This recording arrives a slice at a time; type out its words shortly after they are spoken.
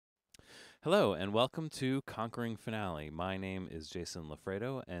Hello, and welcome to Conquering Finale. My name is Jason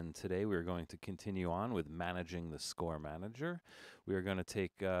Lafredo, and today we're going to continue on with managing the score manager. We are going to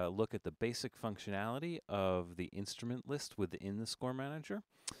take a look at the basic functionality of the instrument list within the score manager.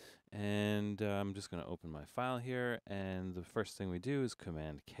 And I'm just going to open my file here, and the first thing we do is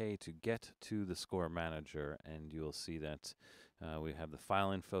Command K to get to the score manager, and you'll see that we have the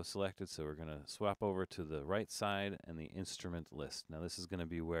file info selected, so we're going to swap over to the right side and the instrument list. Now this is going to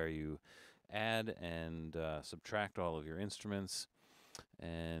be where you add and subtract all of your instruments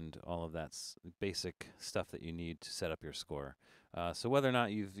and all of that basic stuff that you need to set up your score. So whether or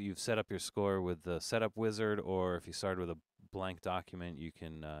not you've set up your score with the setup wizard, or if you started with a blank document, you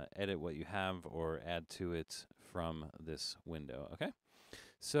can edit what you have or add to it from this window. Okay.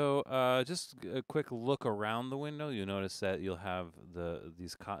 So just a quick look around the window. You'll notice that you'll have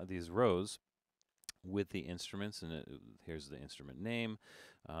these rows with the instruments, and here's the instrument name.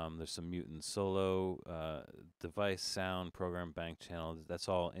 There's some mutant solo, device, sound, program, bank channel. That's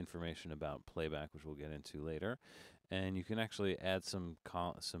all information about playback, which we'll get into later. And you can actually add some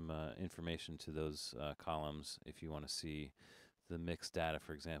information to those columns if you want to see the mixed data,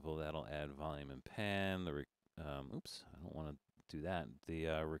 for example. That'll add volume and pan. Oops, I don't want to do that.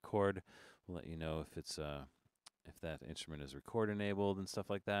 The record will let you know if that instrument is record enabled and stuff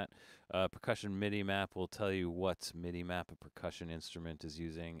like that. Percussion MIDI map will tell you what MIDI map a percussion instrument is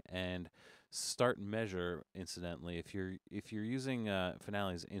using. And start measure, incidentally, if you're using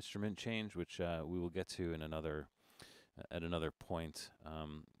Finale's instrument change, which we will get to in another at another point,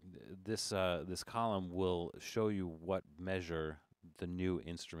 this column will show you what measure the new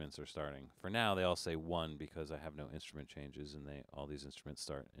instruments are starting. For now, they all say 1 because I have no instrument changes, and all these instruments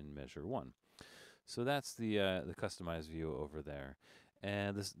start in measure 1. So that's the customized view over there.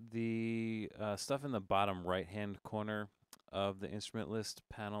 And the stuff in the bottom right-hand corner of the instrument list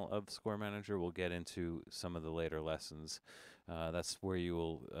panel of Score Manager we'll get into some of the later lessons. That's where you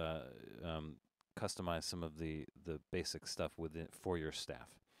will customize some of the basic stuff for your staff.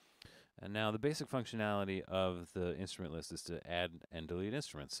 And now the basic functionality of the instrument list is to add and delete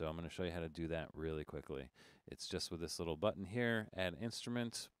instruments. So I'm going to show you how to do that really quickly. It's just with this little button here, Add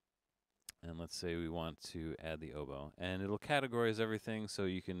Instrument. And let's say we want to add the oboe, and it'll categorize everything so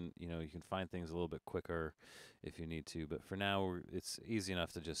you can find things a little bit quicker if you need to. But for now, it's easy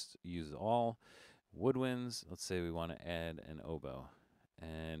enough to just use all. Woodwinds, let's say we want to add an oboe,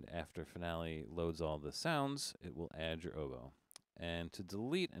 and after Finale loads all the sounds, it will add your oboe. And to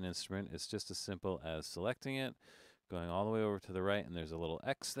delete an instrument, it's just as simple as selecting it, going all the way over to the right, and there's a little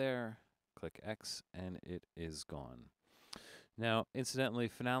X there. Click X, and it is gone. Now, incidentally,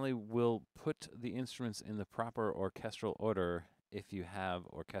 Finale will put the instruments in the proper orchestral order if you have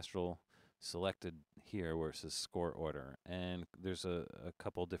orchestral selected here where it says score order. And there's a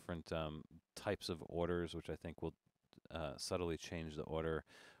couple different types of orders, which I think will subtly change the order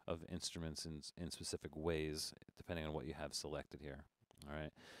of instruments in specific ways, depending on what you have selected here. All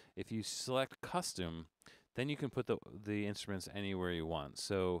right. If you select custom, then you can put the instruments anywhere you want.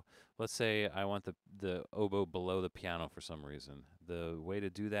 So let's say I want the oboe below the piano for some reason. The way to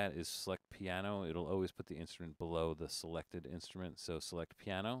do that is select piano. It'll always put the instrument below the selected instrument. So select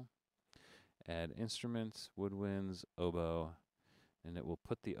piano, add instruments, woodwinds, oboe, and it will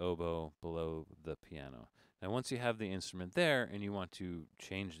put the oboe below the piano. Now once you have the instrument there and you want to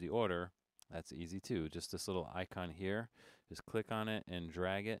change the order, that's easy too. Just this little icon here, just click on it and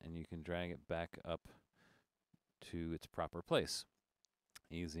drag it, and you can drag it back up to its proper place.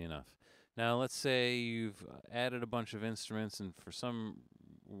 Easy enough. Now let's say you've added a bunch of instruments, and for some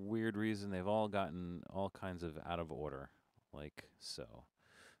weird reason they've all gotten all kinds of out of order, like so.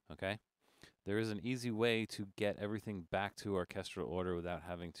 Okay? There is an easy way to get everything back to orchestral order without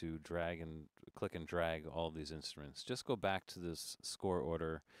having to click and drag all these instruments. Just go back to this score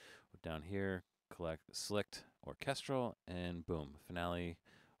order down here, select orchestral, and boom, Finale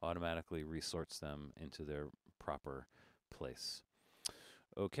automatically resorts them into their proper place.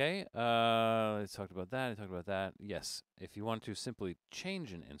 Okay, I talked about that. Yes, if you want to simply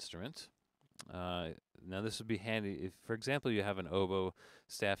change an instrument, now this would be handy if, for example, you have an oboe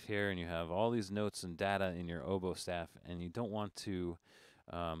staff here and you have all these notes and data in your oboe staff, and you don't want to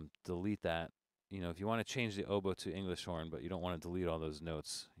delete that. If you want to change the oboe to English horn, but you don't want to delete all those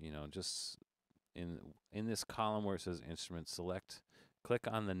notes, just in this column where it says instrument, click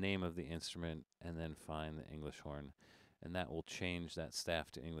on the name of the instrument and then find the English horn, and that will change that staff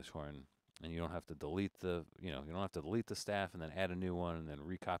to English horn. And you don't have to delete the staff and then add a new one and then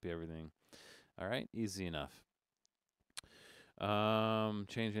recopy everything. All right, easy enough.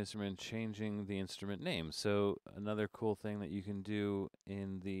 Change instrument, changing the instrument name. So another cool thing that you can do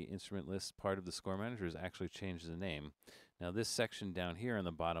in the instrument list part of the score manager is actually change the name. Now this section down here on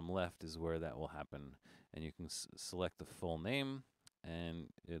the bottom left is where that will happen. And you can select the full name, and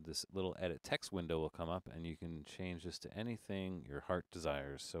this little edit text window will come up, and you can change this to anything your heart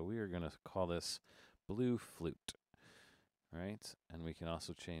desires. So we are going to call this Blue Flute, right? And we can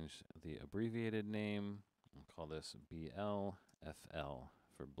also change the abbreviated name. I'll call this BLFL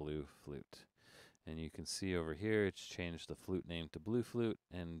for Blue Flute. And you can see over here it's changed the flute name to Blue Flute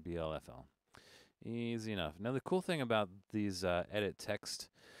and BLFL. Easy enough. Now the cool thing about these edit text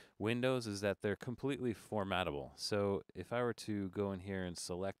windows is that they're completely formattable. So if I were to go in here and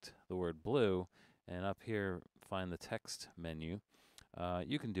select the word blue and up here find the text menu,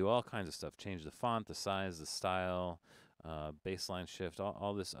 you can do all kinds of stuff. Change the font, the size, the style, baseline shift,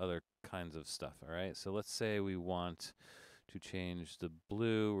 all this other kinds of stuff. All right, so let's say we want to change the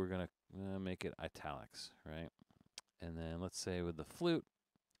blue. We're going to make it italics, right? And then let's say with the flute,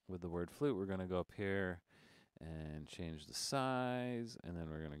 with the word flute, we're going to go up here and change the size, and then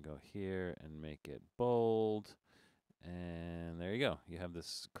we're going to go here and make it bold. And there you go. You have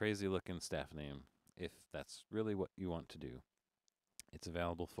this crazy looking staff name if that's really what you want to do. It's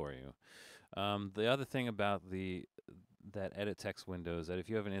available for you. The other thing about that edit text window is that if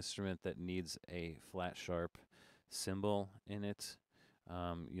you have an instrument that needs a flat sharp symbol in it,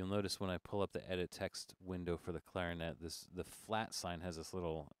 you'll notice when I pull up the edit text window for the clarinet, the flat sign has this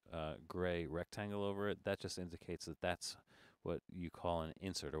little gray rectangle over it. That just indicates that that's what you call an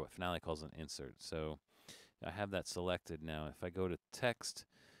insert, or what Finale calls an insert. So I have that selected now. If I go to text,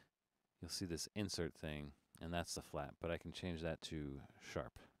 you'll see this insert thing, and that's the flat, but I can change that to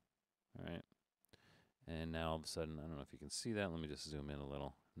sharp. All right. And now all of a sudden, I don't know if you can see that. Let me just zoom in a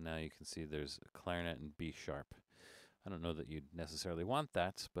little. Now you can see there's a clarinet in B sharp. I don't know that you'd necessarily want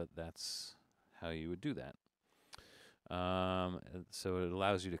that, but that's how you would do that. So it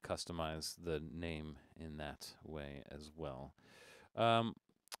allows you to customize the name in that way as well.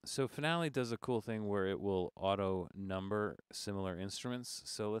 So Finale does a cool thing where it will auto number similar instruments.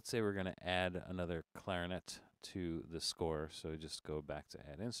 So let's say we're going to add another clarinet to the score. So just go back to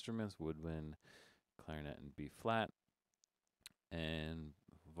add instruments, woodwind, clarinet, and B flat. And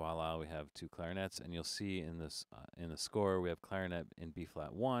voila, we have two clarinets. And you'll see in this in the score we have clarinet in B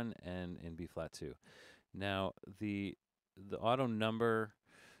flat 1 and in B flat 2. Now the auto number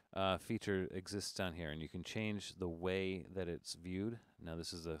feature exists down here, and you can change the way that it's viewed. Now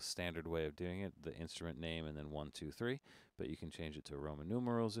this is a standard way of doing it, the instrument name and then 1, 2, 3, but you can change it to Roman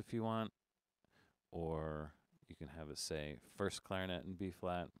numerals if you want, or you can have it say first clarinet in B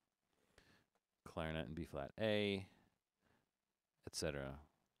flat, clarinet in B flat A, etc.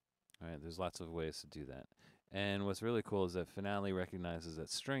 All right, there's lots of ways to do that. And what's really cool is that Finale recognizes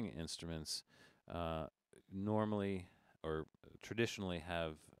that string instruments normally or traditionally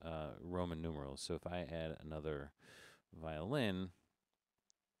have Roman numerals. So if I add another violin,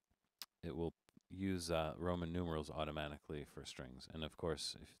 it will use Roman numerals automatically for strings. And of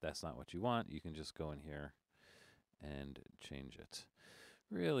course, if that's not what you want, you can just go in here and change it.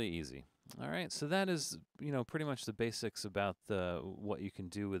 Really easy. All right, so that is, pretty much the basics about what you can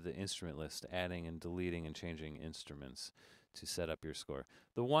do with the instrument list, adding and deleting and changing instruments to set up your score.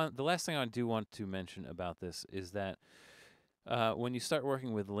 The last thing I do want to mention about this is that when you start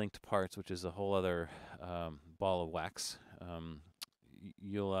working with linked parts, which is a whole other ball of wax,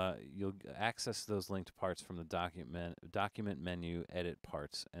 you'll access those linked parts from the document menu, edit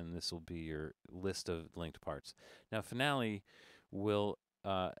parts, and this will be your list of linked parts. Now Finale will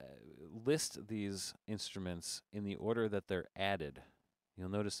list these instruments in the order that they're added. You'll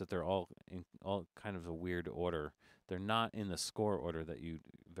notice that they're all in kind of a weird order. They're not in the score order that you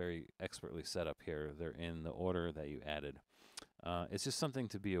very expertly set up here. They're in the order that you added. It's just something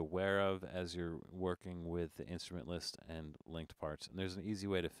to be aware of as you're working with the instrument list and linked parts. And there's an easy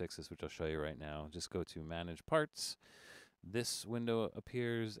way to fix this, which I'll show you right now. Just go to Manage Parts. This window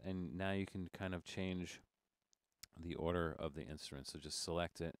appears, and now you can kind of change the order of the instruments. So just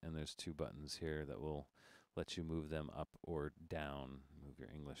select it, and there's two buttons here that will let you move them up or down. Move your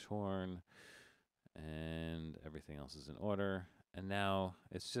English horn, and everything else is in order. And now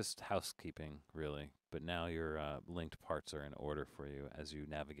it's just housekeeping, really. But now your linked parts are in order for you as you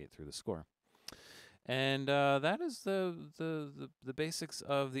navigate through the score. And that is the basics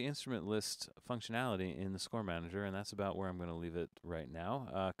of the instrument list functionality in the Score Manager, and that's about where I'm going to leave it right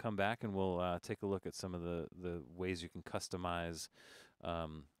now. Come back and we'll take a look at some of the ways you can customize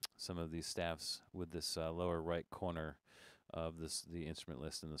some of these staffs with this lower right corner of the instrument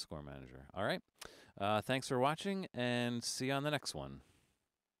list in the score manager. All right. Thanks for watching, and see you on the next one.